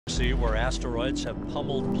galaxy where asteroids have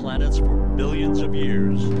pummeled planets for billions of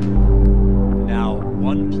years. Now,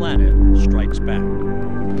 one planet strikes back.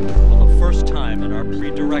 For the first time in our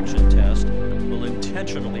pre-direction test, will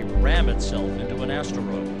intentionally ram itself into an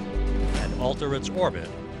asteroid and alter its orbit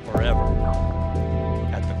forever.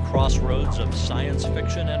 At the crossroads of science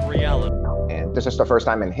fiction and reality. And this is the first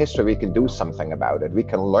time in history we can do something about it. We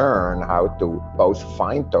can learn how to both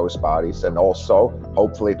find those bodies and also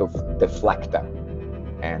hopefully to deflect them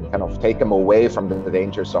and kind of take them away from the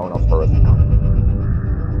danger zone of Earth.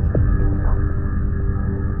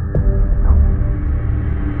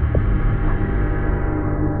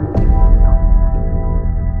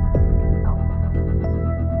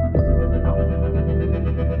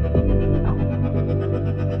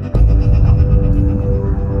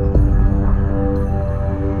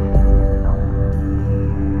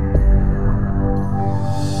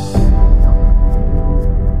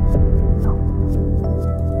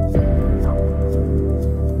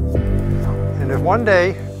 One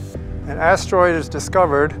day, an asteroid is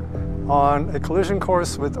discovered on a collision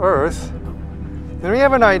course with Earth, then we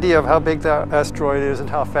have an idea of how big that asteroid is and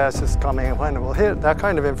how fast it's coming and when it will hit, that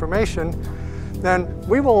kind of information, then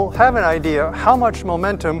we will have an idea how much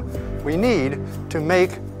momentum we need to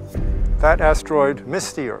make that asteroid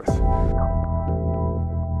miss the Earth.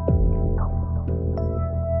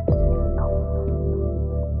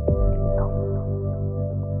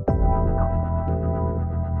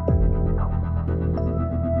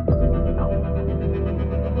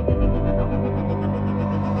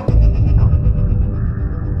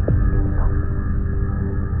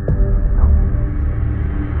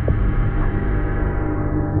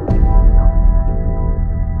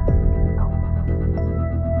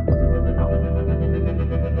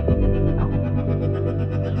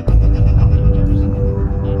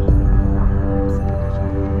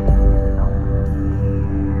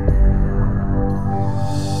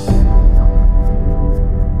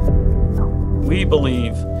 We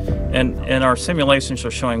believe, and our simulations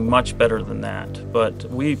are showing much better than that, but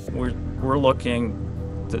we're looking,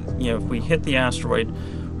 if we hit the asteroid,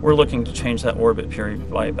 we're looking to change that orbit period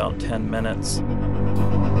by about 10 minutes.